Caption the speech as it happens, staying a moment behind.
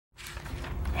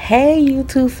Hey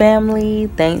YouTube family,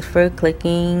 thanks for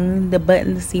clicking the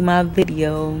button to see my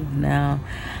video. Now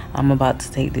I'm about to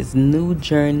take this new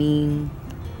journey.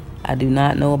 I do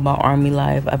not know about army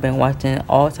life. I've been watching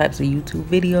all types of YouTube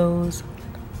videos,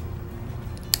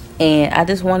 and I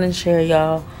just want to share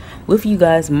y'all with you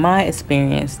guys my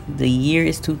experience. The year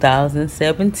is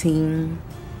 2017.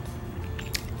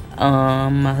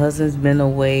 My husband's been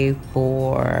away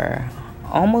for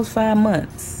almost 5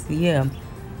 months. Yeah.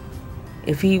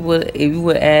 If you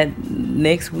would add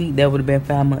next week, that would have been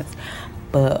 5 months.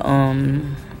 But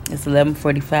it's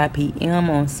 11:45 p.m.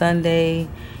 on Sunday.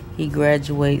 He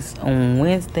graduates on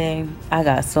Wednesday. I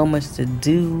got so much to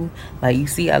do. Like you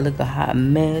see, I look a hot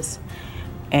mess.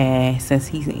 And since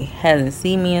he hasn't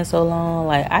seen me in so long,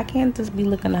 like I can't just be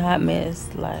looking a hot mess.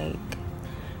 Like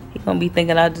he gonna be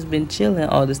thinking I've just been chilling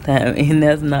all this time, and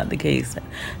that's not the case.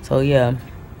 So yeah,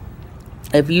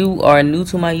 if you are new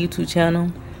to my YouTube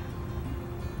channel,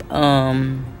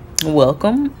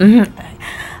 welcome.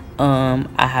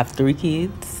 I have 3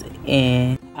 kids,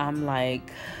 and I'm like,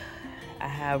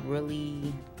 I've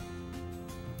been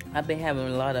having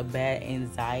a lot of bad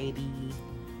anxiety.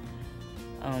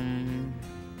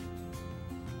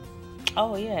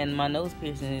 Oh yeah, and my nose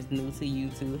piercing is new to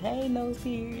YouTube. Hey, nose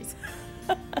pierce.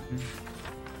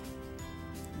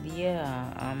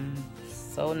 Yeah, I'm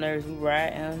so nervous. We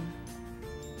riding.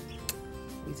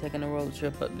 We taking a road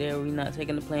trip up there. We not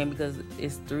taking the plane because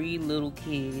it's 3 little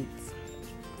kids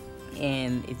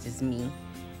and it's just me.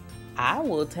 I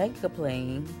will take a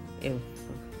plane if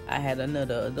I had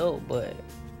another adult, but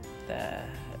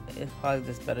it's probably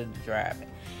just better to drive it.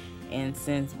 And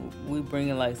since we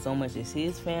bringing like so much as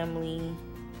his family,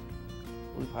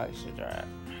 we probably should drive.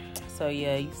 So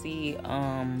yeah, you see,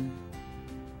 yeah,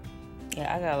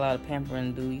 I got a lot of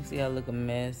pampering to do. You see I look a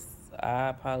mess.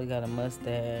 I probably got a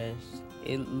mustache.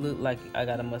 It looked like I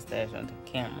got a mustache on the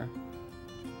camera,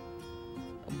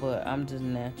 but I'm just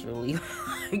naturally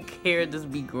like hair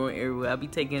just be growing everywhere. I be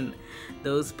taking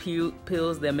those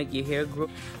pills that make your hair grow.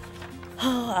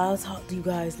 Oh, I'll talk to you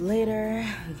guys later.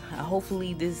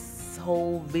 Hopefully this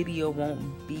whole video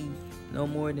won't be no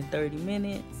more than 30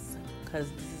 minutes because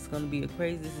this is gonna be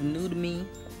this is new to me.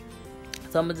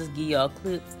 So I'm gonna just give y'all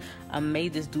clips. I may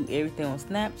just do everything on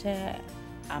Snapchat.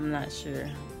 I'm not sure,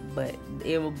 but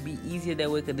it will be easier that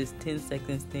way because it's 10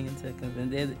 seconds,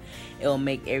 and then it'll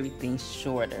make everything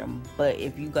shorter. But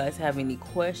if you guys have any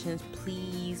questions,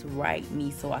 please write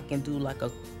me so I can do like a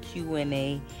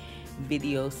Q&A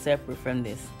video separate from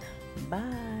this.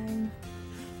 Bye.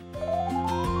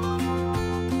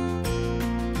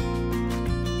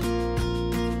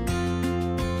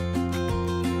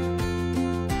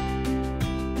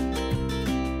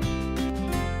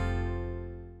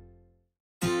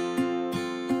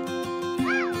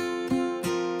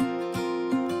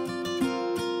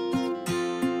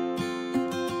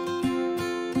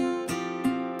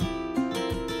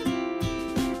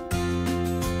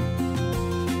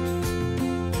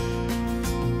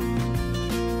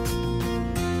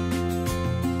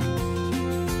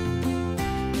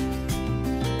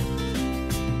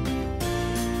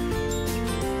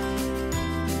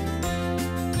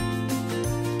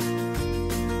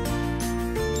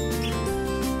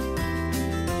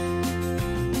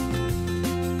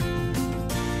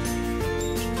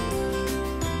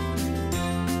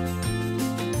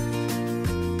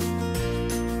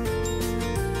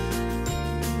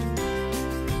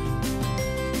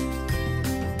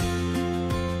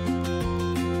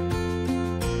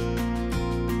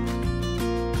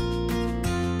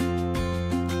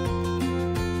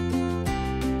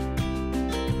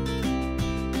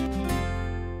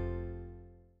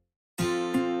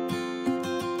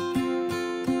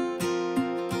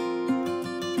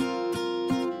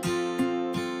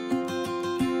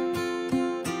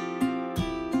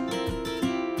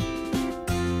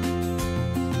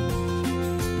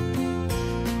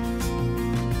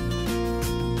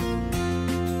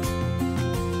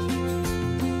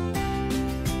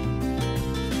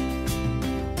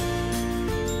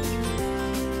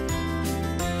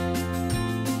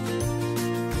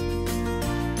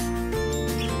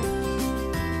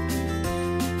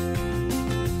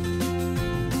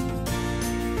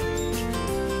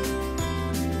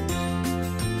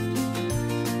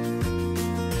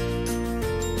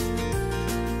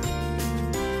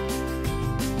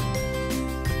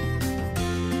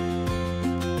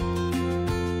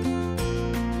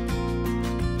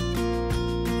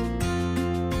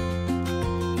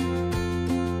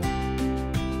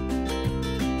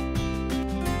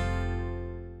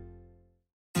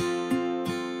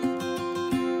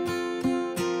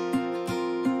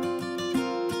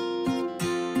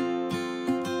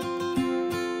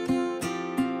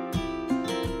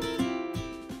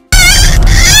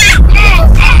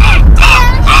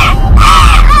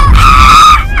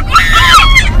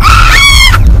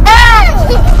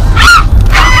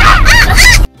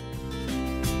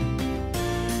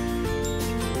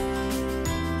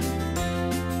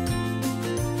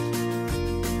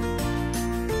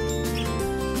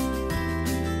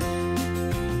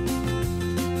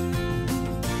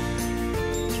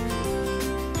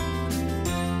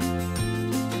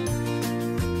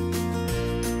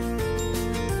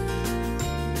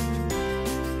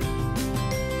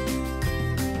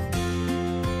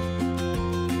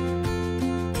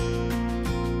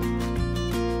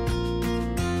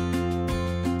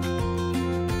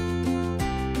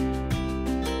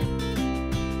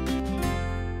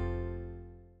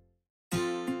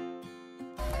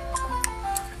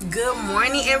 Good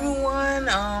morning, everyone.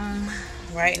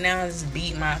 Right now it's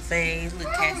beat my face. Look,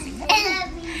 Cassie.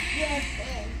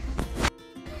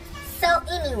 So,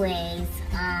 anyways,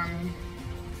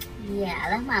 yeah,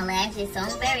 I left my lashes, so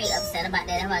I'm very upset about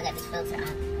that. That's why I got this filter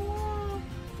on.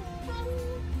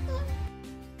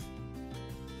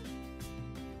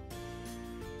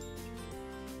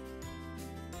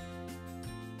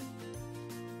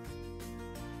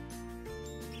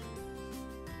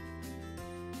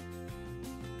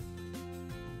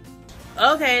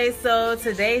 Okay, so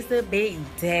today's the big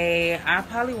day. I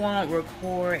probably won't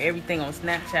record everything on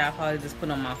Snapchat. I'll probably just put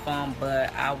it on my phone,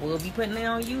 but I will be putting it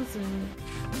on YouTube.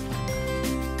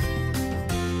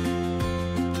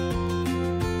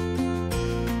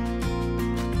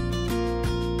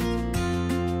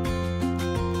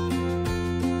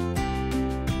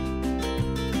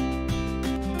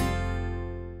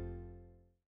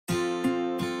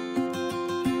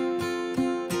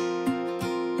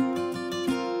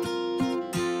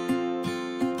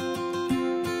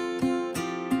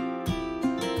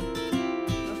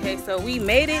 Okay, so we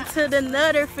made it to the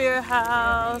Nutter Fair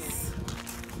house.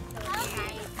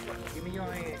 Give me your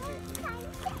hand.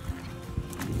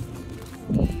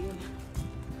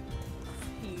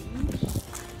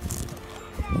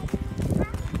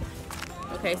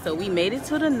 Okay, so we made it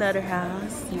to the Nutter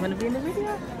house. You want to be in the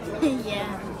video?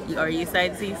 Yeah. Are you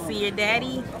excited to see your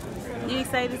daddy? You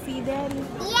excited to see daddy?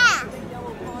 Yeah.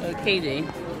 KJ,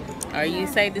 are you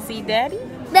excited to see daddy?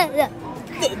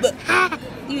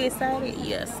 You excited?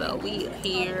 Yeah, so we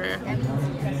here.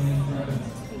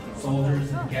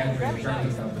 Soldiers gathering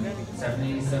training company,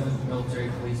 787th Military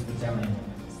Police Battalion,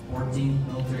 14th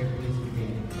Military Police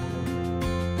Brigade.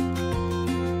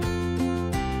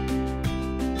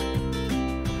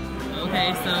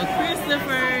 Okay, so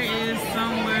Christopher is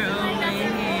somewhere over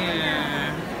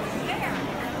here.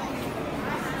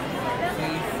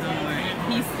 He's somewhere.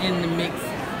 He's in the mix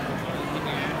over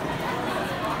here.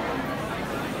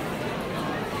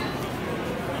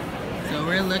 So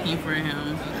we're looking for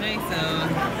him. Okay, so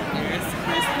here's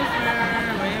Christopher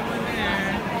way over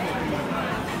there.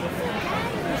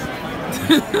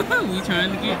 We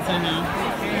trying to get to him.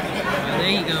 Oh,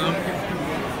 there you go.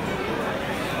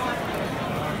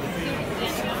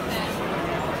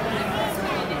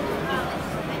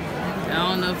 I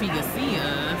don't know if he can see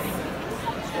us.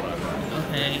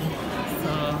 Okay,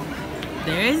 so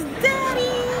there's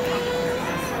Daddy.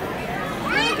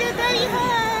 Look at Daddy hug.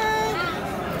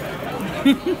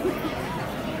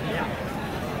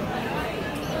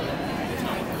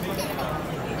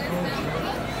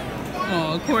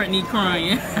 Oh, Courtney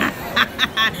crying.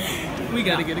 We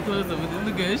gotta get a close up with this.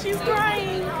 Look at her, she's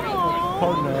crying.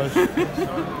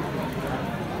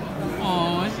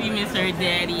 Oh, she missed her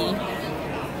daddy.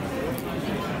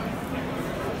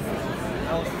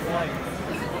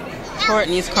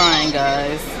 Courtney's crying,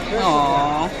 guys.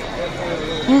 Aww.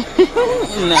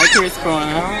 No, Chris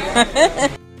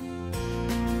crying.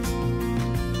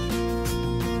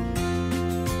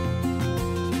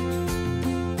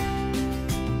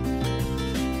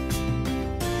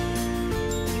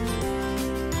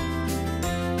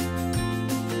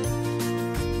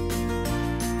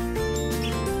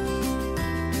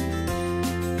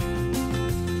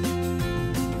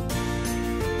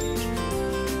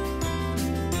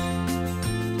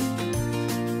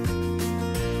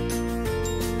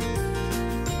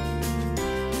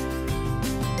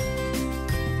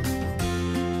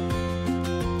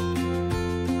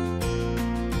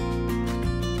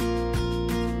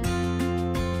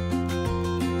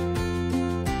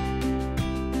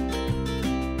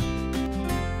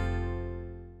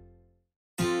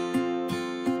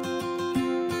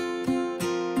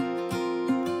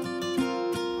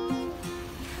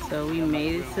 So we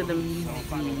made it to the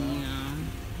museum.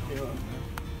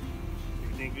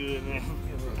 Everything good, man.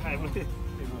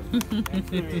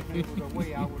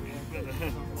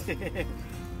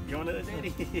 You want another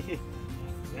daddy?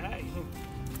 Alright.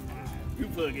 You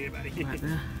plug everybody. About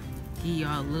to give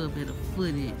y'all a little bit of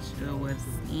footage of what's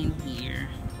in here.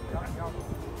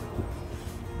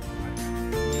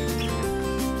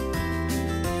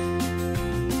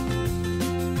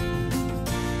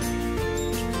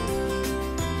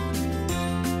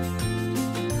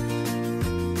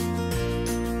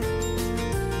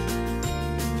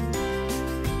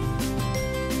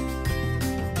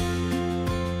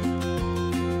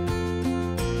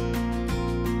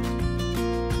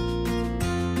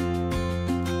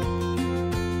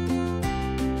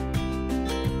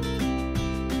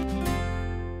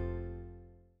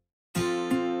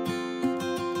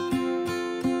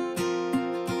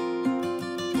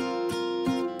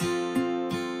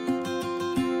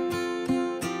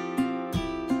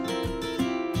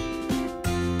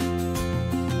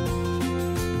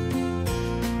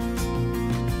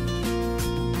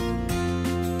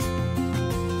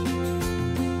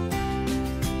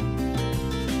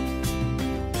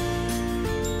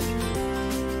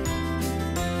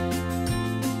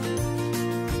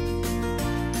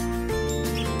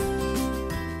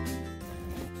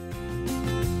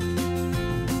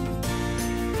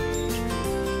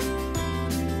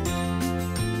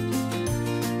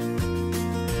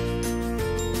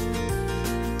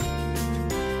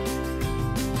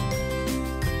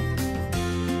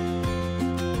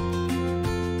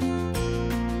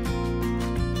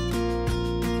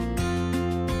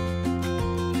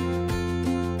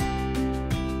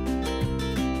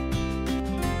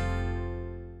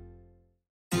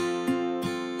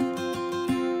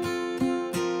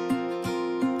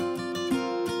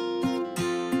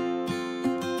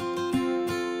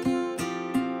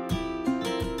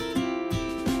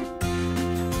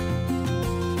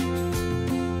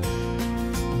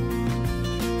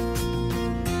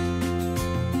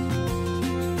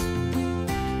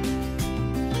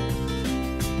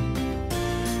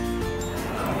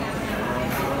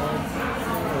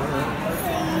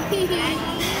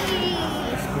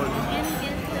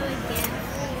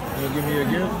 You give me a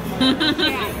gift?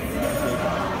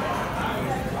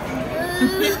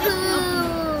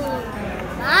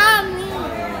 Mommy.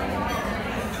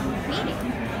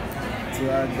 To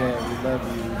our dad, we love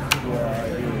you. You are our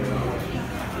hero.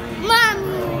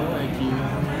 Mommy. Thank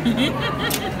you.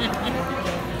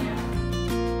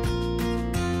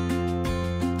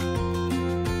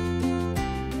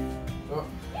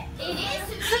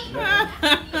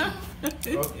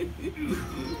 Up,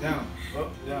 down,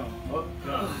 up, down, up,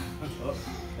 down, up,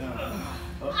 down,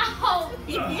 up. Oh,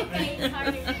 So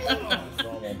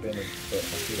I'm on business, but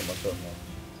I'm feeding myself now.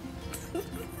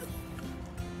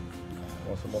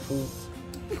 Want some more food?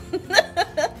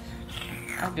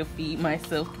 I can feed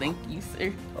myself, thank you,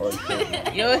 sir. Alright,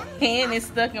 cool. Your hand is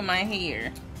stuck in my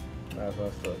hair. Nah, it's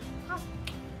not stuck.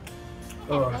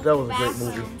 Oh, that was a great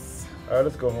movie. Alright,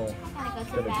 let's go home. It's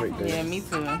been a great day. Yeah, me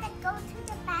too.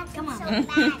 Come on.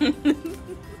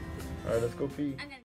 Alright, let's go feed.